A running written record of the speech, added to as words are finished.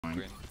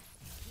annoying. Green.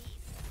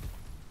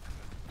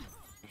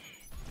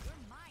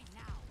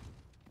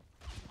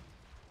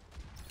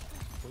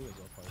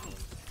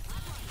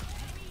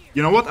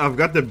 You know what? I've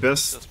got the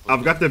best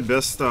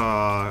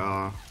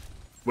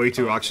way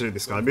to actually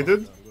describe it.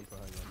 Dude.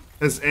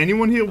 Has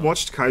anyone here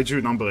watched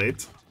Kaiju number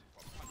 8?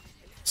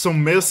 So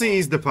Mercy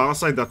is the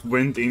parasite that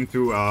went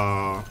into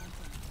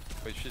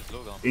Wait, she's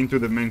low down. into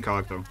the main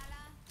character.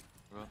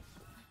 Bro.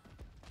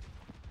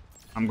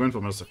 I'm going for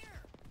Mercy.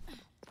 Yeah,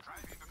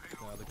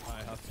 the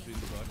guy has to be in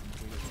the back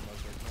between us and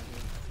us right now.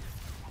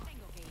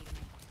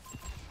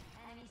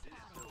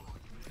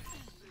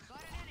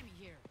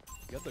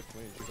 Get the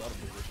queen, she's out of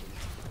position.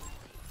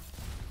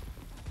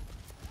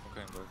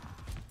 Okay, bro.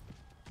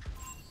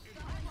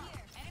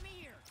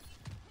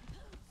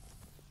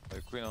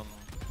 Wait, queen on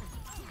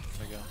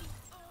Mega.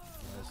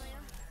 Nice.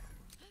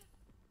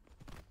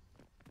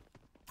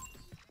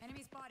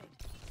 Enemy spotted.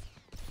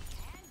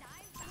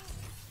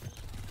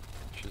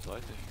 She's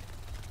lightish.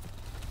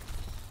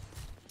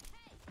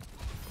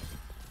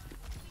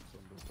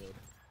 Sombra's dead.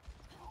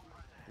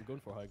 We're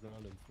going for high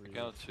ground in 3.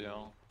 Cannot see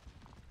her.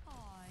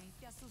 Ay,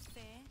 te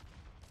asusté.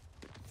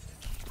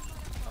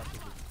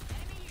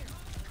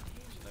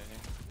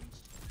 Sliding.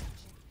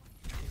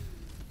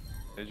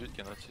 Legit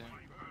cannot see her.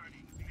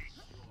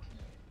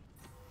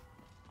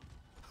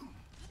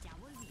 Ya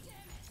volví.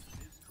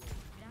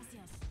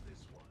 Gracias.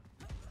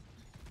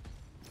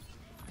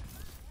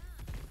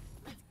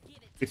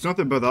 It's not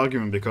a bad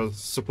argument because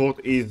support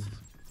is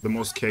the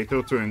most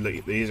catered to and the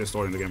easiest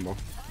story in the game, bro.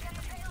 Catch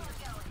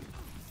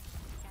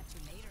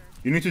you later.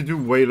 You need to do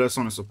way less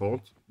on a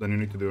support than you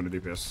need to do on a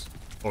DPS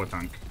or a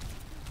tank.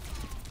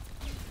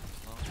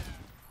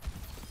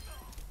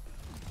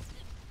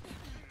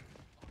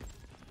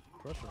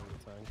 Pressure on the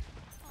tank.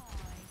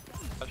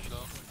 Touch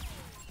low.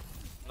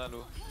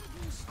 Nalo.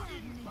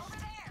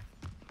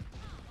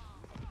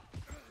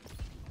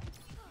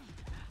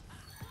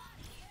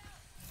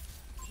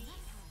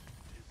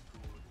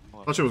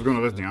 I thought she was gonna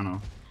let Diana.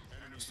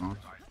 It's not.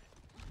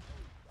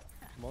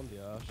 Come on, the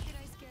Ash. Did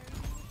I scare you?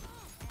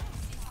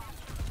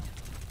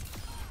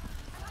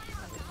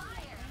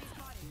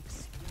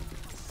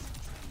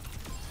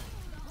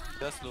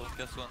 Gas low,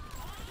 gas one.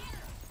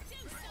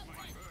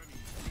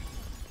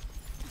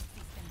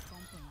 System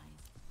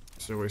compromised.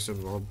 It's a wasted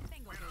rob.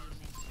 Tengo que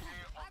irme.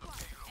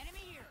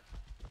 Enemy here.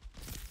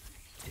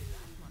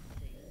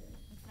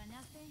 ¿Me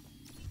extrañaste?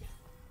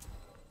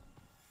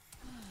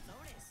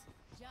 Sobres.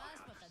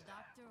 Just what the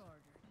doctor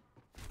ordered.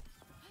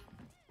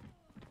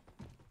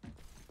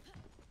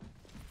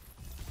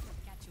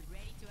 Got you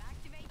ready to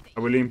activate the I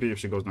will EMP if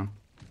she goes down.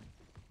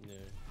 Yeah.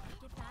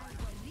 ¿Qué tal?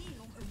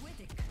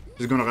 Huevic.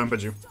 She's gonna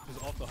rampage you.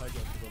 She's off the high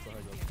ground, she's off the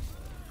high ground.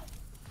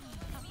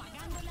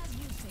 Apagando las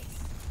luces.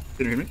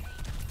 Can you hear me?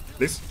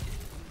 Please?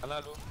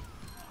 Nalo.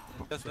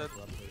 Gas dead.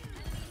 Rampage.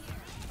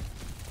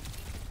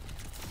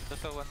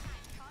 Just one.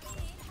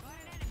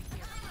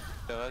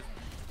 There is.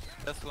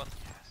 Just one.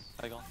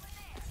 High ground.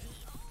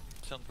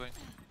 Turn point.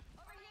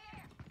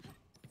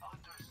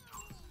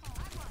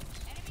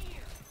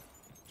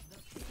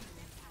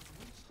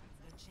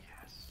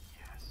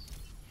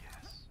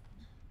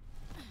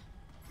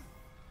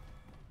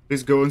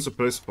 Please go into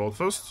play support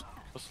first.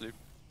 No sleep.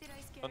 Did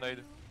I scare No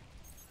nade.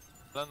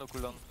 Land no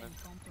cooldown. System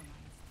compromised.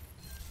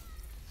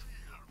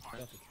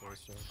 That's a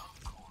choice, sir.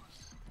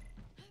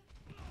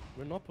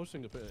 We're not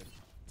pushing the pit.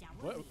 Ya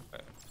What volví.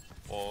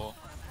 Oh.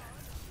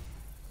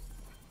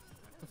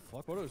 the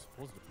fuck? What are we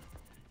supposed to do?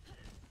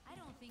 I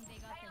don't think they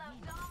got the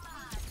hint.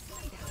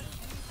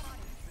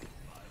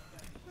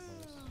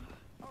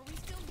 Are we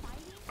still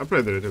fighting? I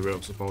played a little bit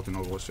of support in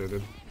Overwatch, I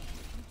did.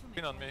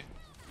 Queen on me.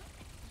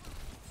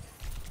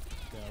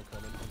 Yeah, I'm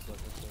coming. One sec,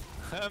 one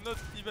sec. I'm not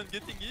even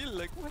getting heal,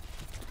 like what?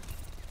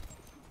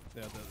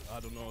 Yeah, I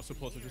don't know.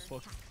 Support are just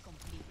fucked.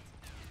 Complete.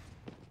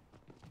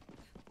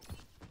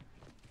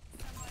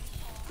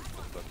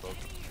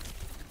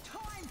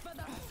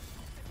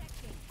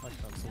 I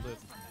cancelled it.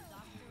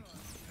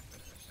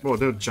 Bro,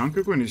 the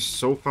Junker Queen is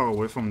so far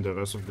away from the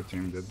rest of the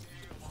team, dude.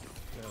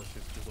 Yeah,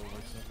 she's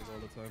always snapping all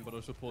the time, but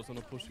our supports are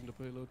not pushing the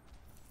payload.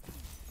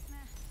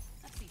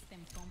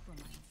 System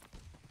compromised.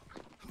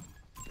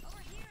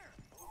 Over here.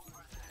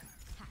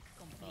 Hack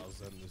complete.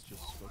 Zen is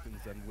just fucking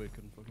Zen Wick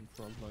and fucking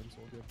frontlines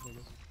all game, I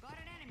guess. Got an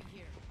enemy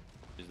here.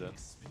 He's dead.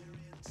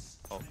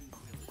 Oh.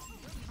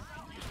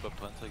 Just pop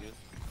plants, I guess.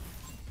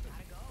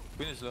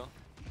 Queen is low.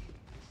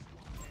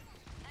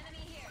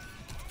 Enemy here.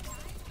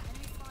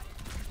 Enemy spotted.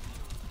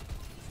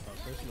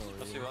 There's no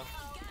I see really. one.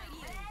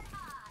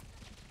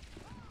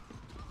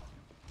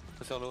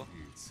 Press her low.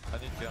 I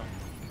need care.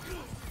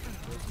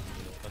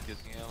 Not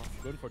getting out.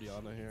 Going for the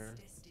Ana here.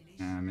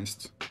 Yeah, I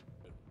missed.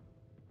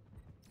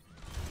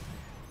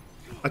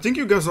 I think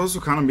you guys also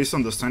kind of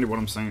misunderstand what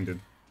I'm saying,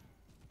 dude.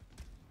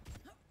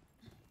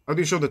 How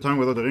do you show the time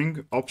without the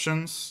ring?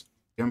 Options,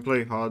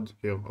 gameplay, hard,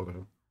 here, over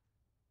here.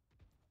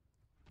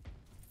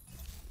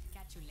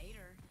 Catch you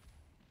later.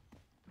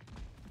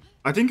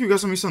 I think you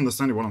guys are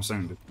misunderstanding what I'm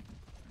saying, dude.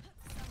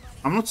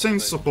 I'm not saying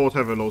support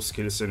have a low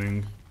skill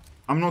ceiling.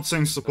 I'm not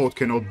saying support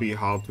cannot be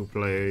hard to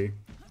play.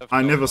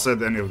 I never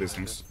said any of these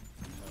things.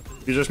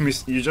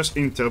 You just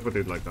interpret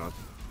it like that.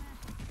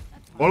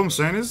 All I'm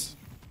saying is,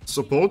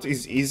 support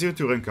is easier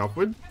to rank up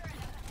with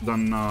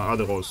than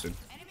other roles did.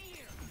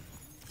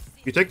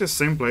 You take the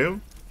same player,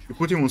 you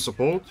put him on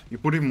support, you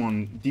put him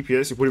on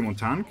DPS, you put him on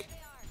tank,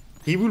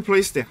 he will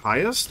place the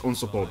highest on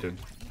supported.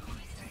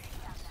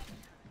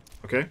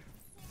 Okay?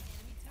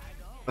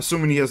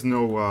 Assuming he has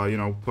no, you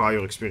know,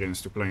 prior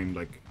experience to playing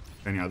like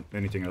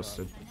anything else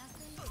did.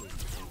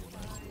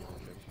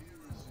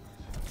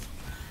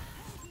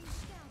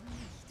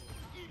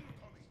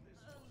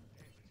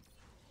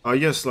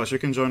 Yes, Slash, you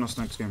can join us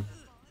next game.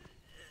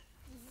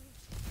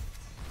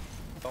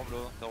 Down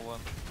below, down one.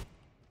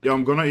 Yeah,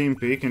 I'm gonna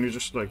EMP, can you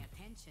just like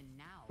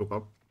loop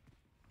up?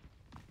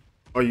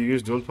 Oh, you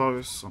use dual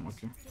powers? I'm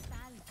okay.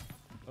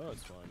 Oh,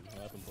 it's fine.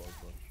 I haven't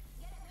paused much.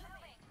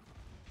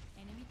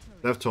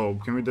 Left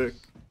orb, can we take...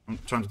 I'm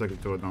trying to take the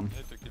turret down.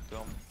 Need to kill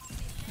down.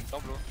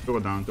 Down below.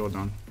 Turret down, turret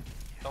down.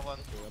 Down one.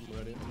 Okay, I'm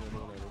ready.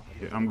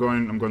 Yeah, I'm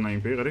going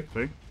EMP, ready? Ready?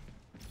 Yeah,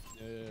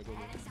 go.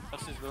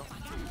 That's his low.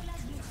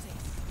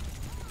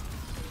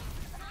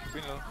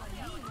 Queen low.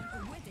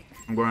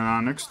 I'm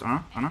going next,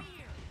 Anna?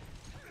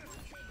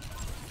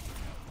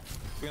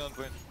 Queen on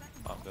point.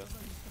 I'm dead.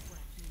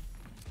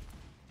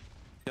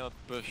 Cannot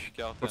push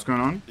card. What's going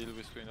on? Deal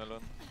with Queen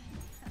alone.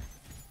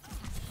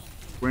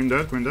 Queen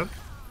dead, Queen dead.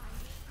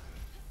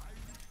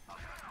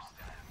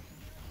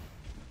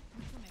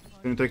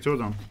 Can you take turret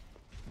down?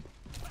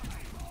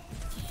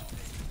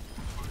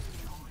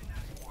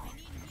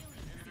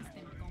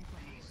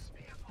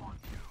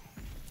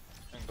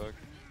 Hang back.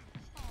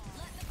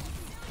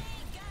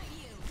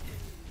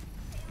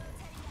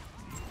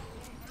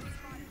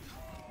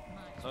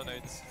 No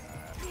nades.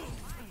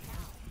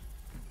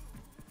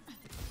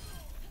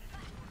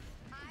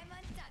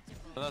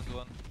 Another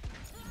one.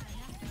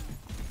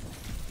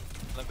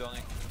 Not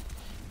burning.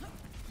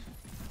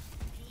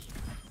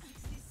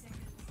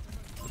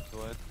 Go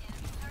ahead.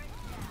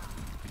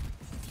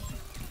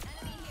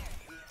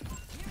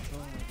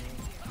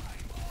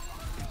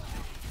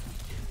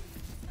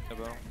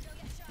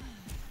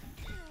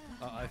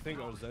 I think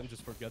our Zen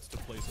just forgets to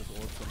place his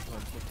orb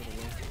sometimes. Look to the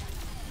wall.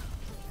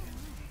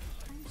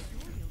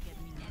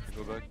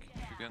 Go back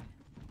if you can.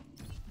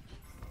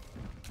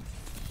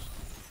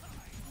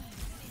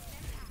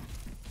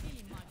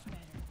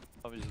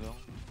 How is down?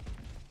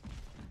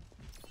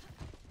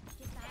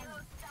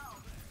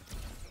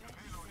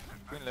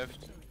 Queen left.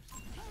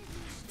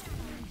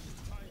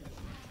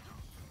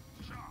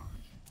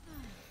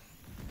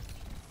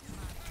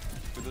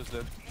 Widow's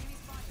left.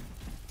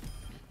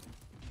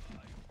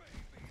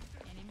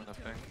 Enough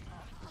tank.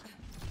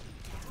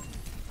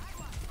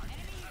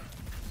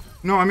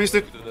 No, I missed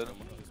it. Widow dead.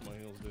 My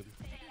heals did.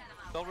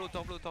 Down low,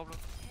 down low, down low.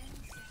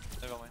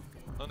 Never mind.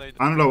 No nade.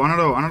 Anna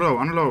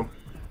low.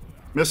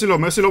 Mercy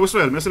low as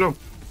well, Mercy low.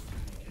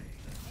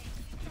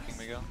 King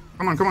Mega.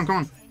 Come on.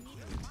 Down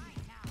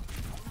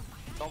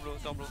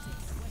low.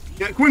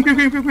 Yeah,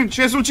 Queen.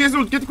 She has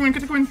ult, get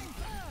the Queen.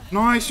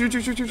 Nice, huge.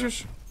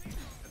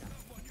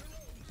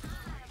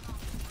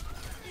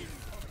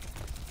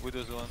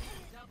 Widow's one.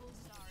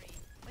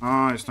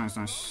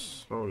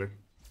 Nice. Holy.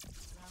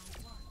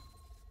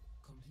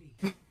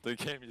 The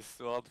game is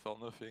so hard for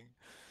nothing.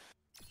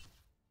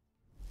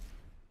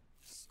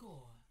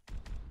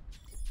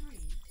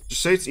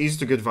 Just say it's easy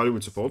to get value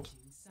with support.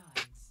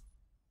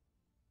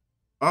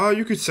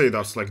 You could say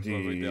that's like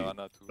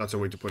that's a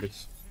way to put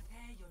it.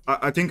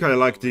 I think I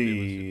like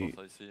the...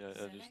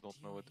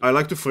 I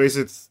like to phrase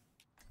it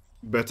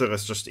better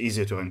as just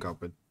easier to rank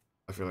up with.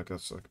 I feel like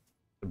that's like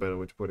the better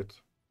way to put it.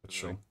 Let's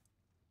show.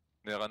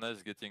 Nerana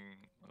is getting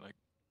like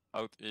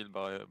out healed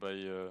by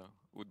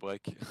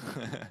Woodbreak.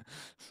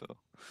 So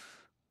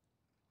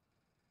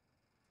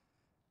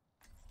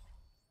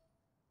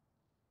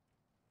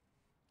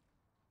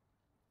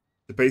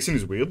the pacing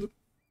is weird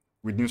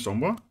with new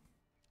Sombra.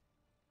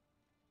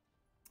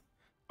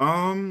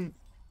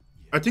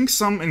 I think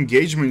some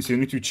engagements you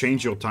need to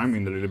change your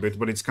timing a little bit,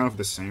 but it's kind of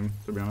the same,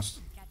 to be honest.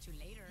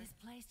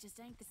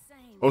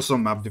 Also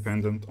map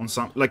dependent on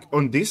some, like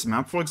on this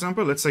map for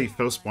example, let's say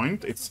first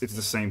point, it's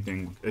the same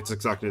thing. It's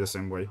exactly the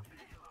same way.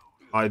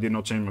 I did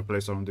not change my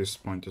playstyle on this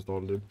point at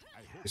all, dude.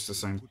 It's the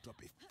same.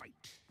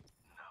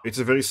 It's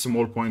a very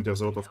small point,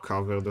 there's a lot of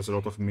cover, there's a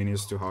lot of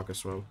minis to hack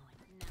as well.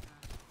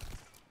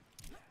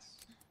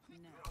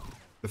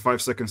 The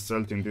 5-second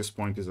stealth in this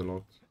point is a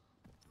lot.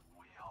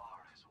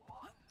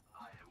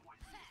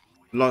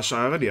 Lush,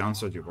 I already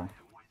answered you, bro.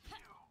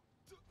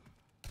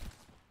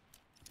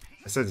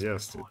 I said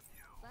yes, dude.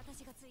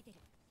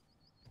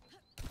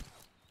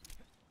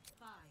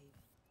 5,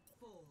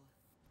 4,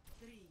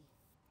 3,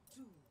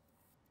 2,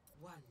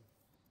 1.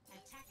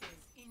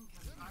 Attackers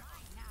incoming.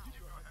 Now.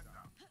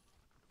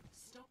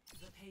 Stop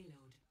the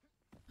payload.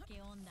 ¿Qué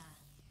onda?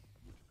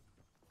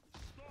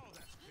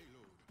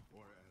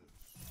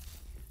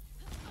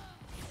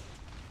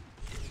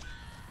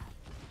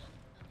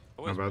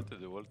 My bad.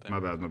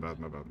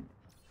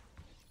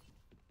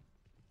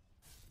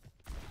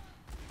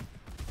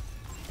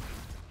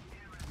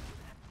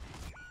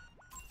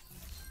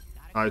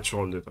 I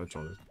trolled it.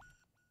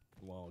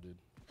 Wow, dude.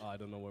 I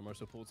don't know where my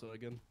supports are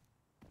again.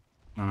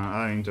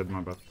 I entered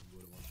my bad.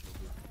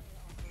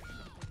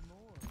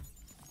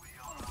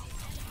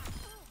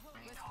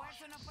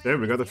 Okay,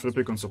 we got a free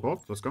pick on support.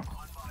 Let's go.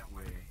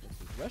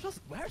 Where's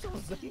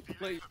those Zen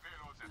play?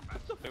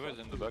 He was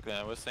in the back and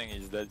I was saying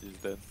he's dead,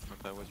 but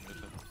I was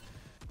muted.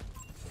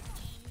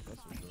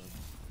 That's for sure.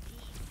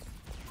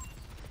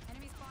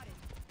 Enemy spotted.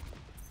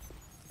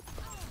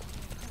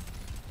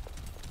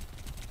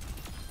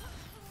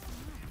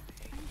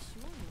 I'm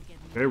sure you'll get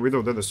me. Okay,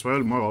 Widow dead as well.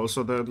 More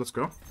also dead. Let's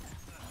go.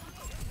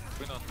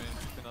 Queen on me,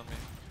 Queen on me.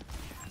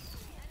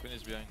 Queen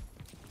is behind.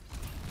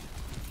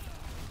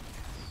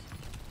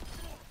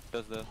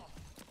 Just dead.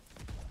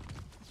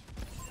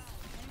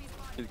 Enemy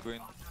spotted. Kill Queen.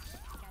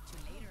 Catch you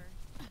later.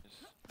 Yes.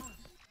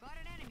 Got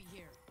an enemy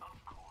here.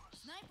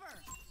 Sniper.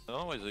 I don't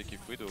know why they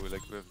keep Widow,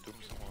 like we have Doom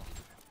somewhere.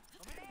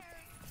 Over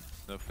there.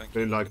 No, thank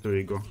They you. like to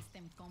ego.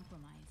 System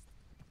compromised.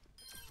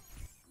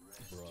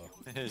 Bruh.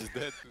 He's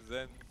dead,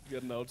 Zen.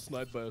 Getting out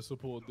sniped by a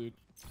support, dude.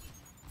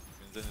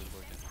 Zen is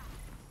working.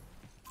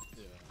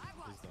 Yeah,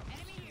 he's done.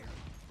 Enemy here.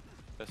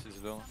 Pass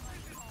is low.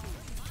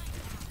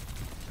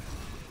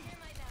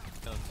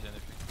 Cannot see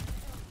anything.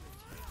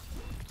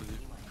 Too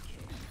deep.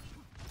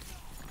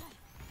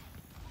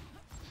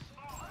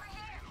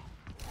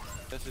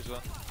 Pass is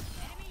one.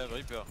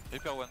 Reaper.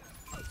 Reaper one.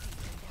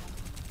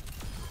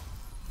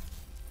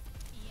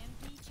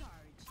 EMP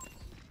charge.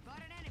 Got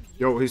an enemy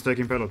here. Yo, he's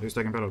taking payload. Yeah,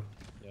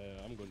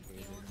 I'm going for it.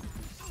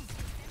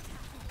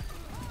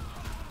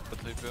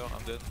 Got Reaper,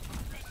 I'm dead.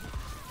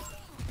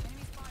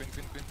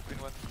 Queen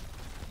one.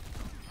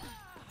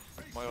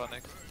 Moira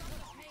next.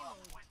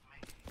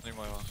 Only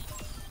Moira. I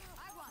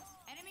was.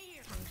 Enemy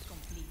here.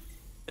 Complete.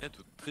 Yeah,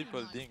 to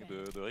triple ding the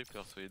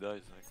Reaper so he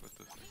dies, like what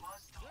the fuck.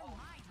 You're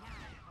mine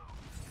now.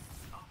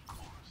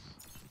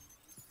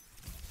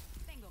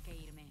 Tengo que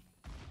irme.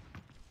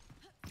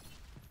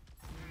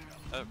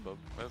 Bob,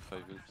 I have 5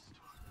 hits.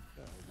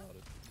 Yeah, I got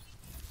it.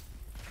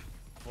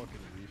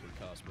 Fucking Reaper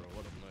cast, bro.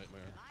 What a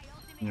nightmare. My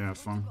ultimate Yeah, is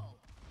good fun. to go.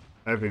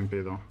 Heavy MP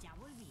though. Ya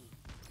volví.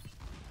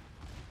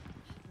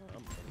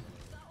 I'm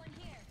Someone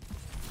here.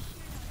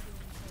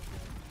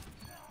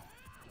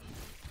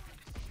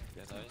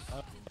 Yeah, nice.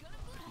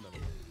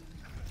 never.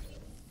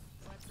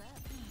 What's up?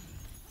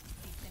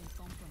 System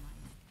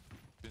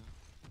compromised.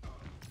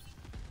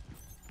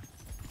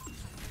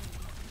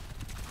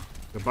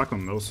 They're back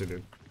on Mercy,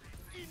 dude.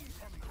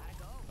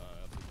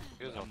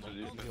 You guys are too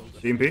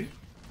deep. EMP?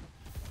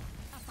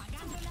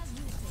 Apagando las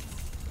luces.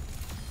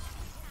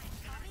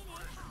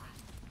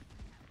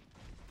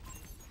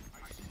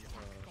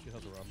 She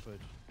has a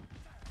rampage.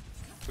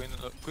 Queen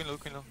low. Queen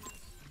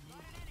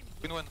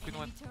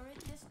one. Turret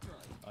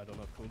destroyed. I don't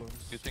have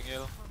cooldowns. Getting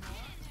yellow.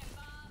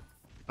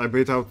 I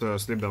bait out,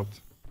 sleep out.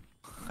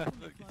 I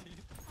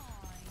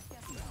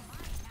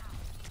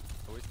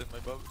wasted my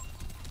bob.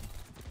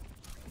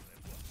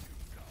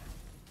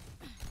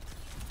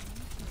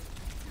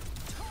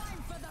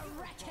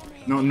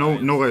 No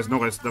res.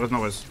 There is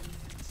no res.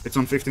 It's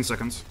on 15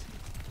 seconds.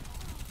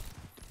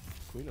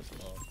 Queen is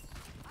low.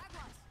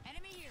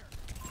 Enemy here.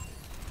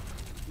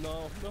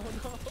 No.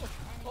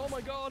 Oh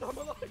my god, I'm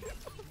alive.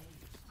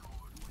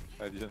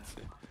 I didn't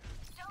see.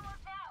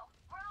 Almost now.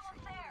 We're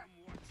almost there.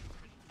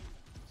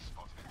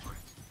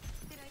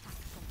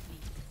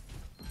 Complete.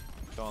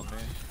 Turn on me.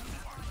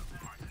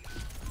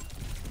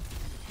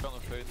 Turn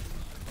of fate.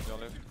 On your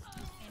left.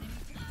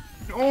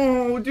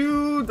 Oh,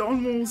 dude,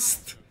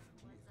 almost.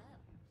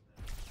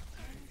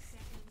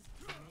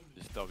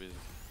 Disturb is.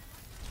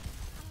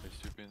 It's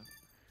stupid.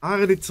 I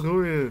already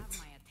threw it.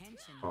 My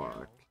attention.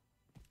 Fuck.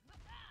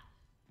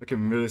 Like a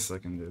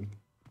millisecond, dude.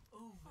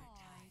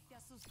 Te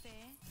asusté.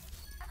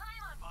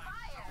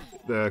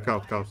 The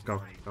card. Going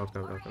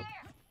back.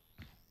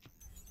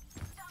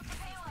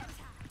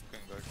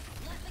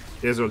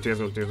 Tears ult. That's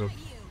fine.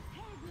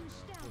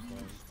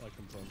 I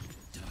can punch.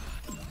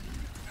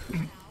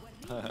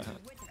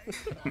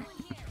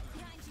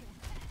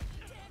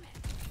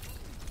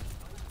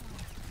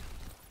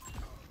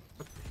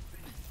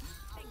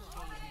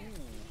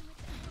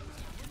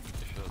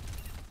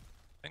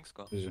 Thanks,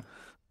 Scott. GG.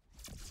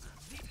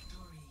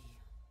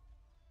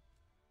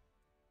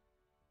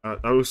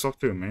 I will stop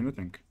to your main, I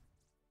think.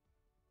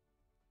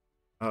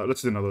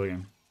 Let's do another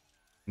game.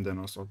 And then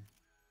I'll stop.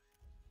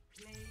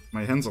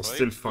 My hands are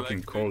still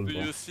fucking cold, do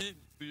bro.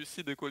 you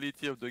see the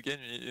quality of the game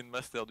in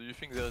Master? Do you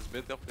think there's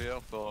better player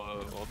for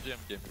or GM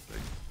games?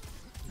 Like,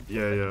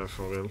 Yeah,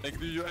 for real. like,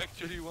 do you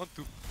actually want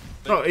to?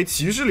 No,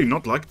 it's usually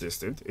not like this,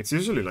 dude. It's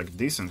usually like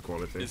decent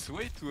quality. It's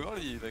way too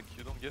early. Like,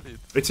 you don't get it.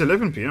 It's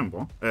 11 PM,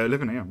 bro.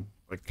 11 AM.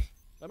 Like,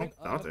 I mean,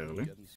 not that I've been early. getting